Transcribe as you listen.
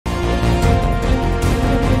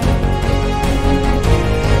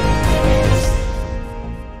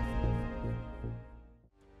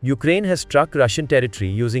Ukraine has struck Russian territory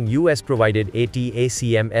using US-provided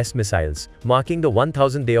ATACMS missiles, marking the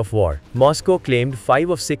 1,000th day of war. Moscow claimed 5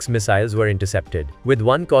 of 6 missiles were intercepted, with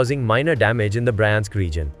one causing minor damage in the Bryansk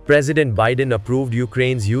region. President Biden approved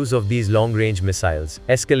Ukraine's use of these long-range missiles,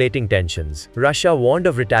 escalating tensions. Russia warned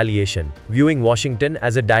of retaliation, viewing Washington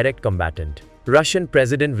as a direct combatant. Russian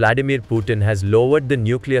President Vladimir Putin has lowered the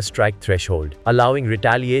nuclear strike threshold, allowing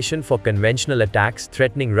retaliation for conventional attacks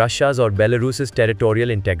threatening Russia's or Belarus's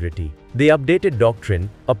territorial integrity. The updated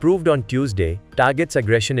doctrine, approved on Tuesday, targets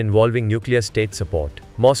aggression involving nuclear state support.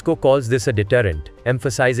 Moscow calls this a deterrent,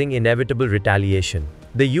 emphasizing inevitable retaliation.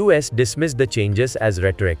 The US dismissed the changes as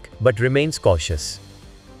rhetoric, but remains cautious.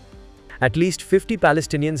 At least 50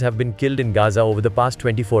 Palestinians have been killed in Gaza over the past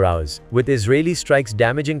 24 hours, with Israeli strikes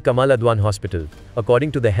damaging 𝐃𝐚𝐰𝐬 hospital,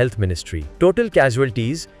 according to the health ministry. Total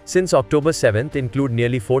casualties since October 7 include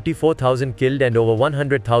nearly 44,000 killed and over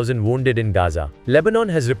 100,000 wounded in Gaza. Lebanon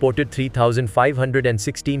has reported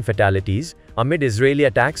 3,516 fatalities amid Israeli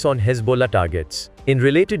attacks on Hezbollah targets. In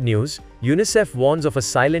related news, UNICEF warns of a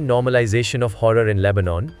silent normalization of horror in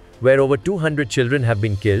Lebanon, where over 200 children have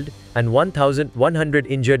been killed and 1,100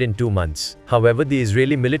 injured in 2 months. However, the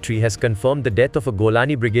Israeli military has confirmed the death of a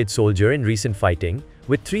Golani Brigade soldier in recent fighting,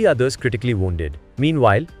 with 3 others critically wounded.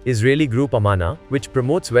 Meanwhile, Israeli group Amana, which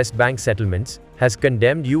promotes West Bank settlements, has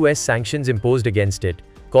condemned US sanctions imposed against it,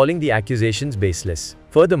 calling the accusations baseless.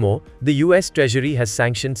 Furthermore, the US Treasury has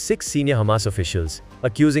sanctioned 6 senior Hamas officials,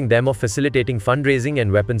 accusing them of facilitating fundraising and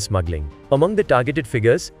weapons smuggling. Among the targeted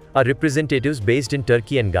figures are representatives based in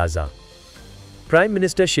Turkey and Gaza. Prime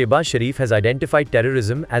Minister Shehbaz Sharif has identified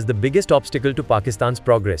terrorism as the biggest obstacle to Pakistan's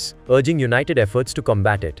progress, urging united efforts to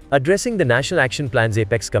combat it. Addressing the National Action Plan's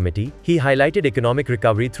Apex Committee, he highlighted economic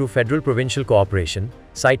recovery through federal-provincial cooperation,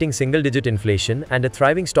 citing single-digit inflation and a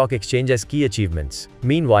thriving stock exchange as key achievements.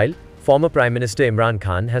 Meanwhile, former Prime Minister Imran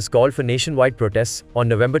Khan has called for nationwide protests on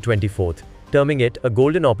November 24, terming it a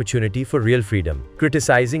golden opportunity for real freedom.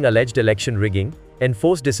 Criticizing alleged election rigging,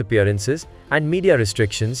 enforced disappearances, and media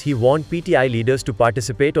restrictions, he warned PTI leaders to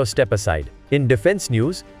participate or step aside. In defense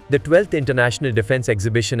news, the 12th International Defense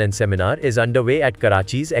Exhibition and Seminar is underway at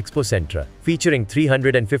Karachi's Expo Centre, featuring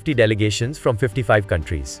 350 delegations from 55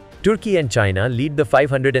 countries. Turkey and China lead the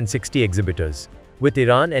 560 exhibitors, with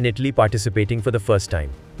Iran and Italy participating for the first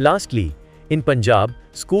time. Lastly, in Punjab,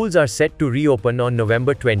 schools are set to reopen on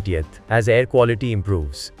November 20 as air quality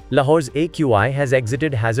improves. Lahore's 𝐒𝐿 has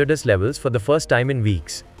exited hazardous levels for the first time in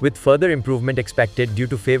weeks, with further improvement expected due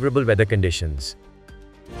to favorable weather conditions.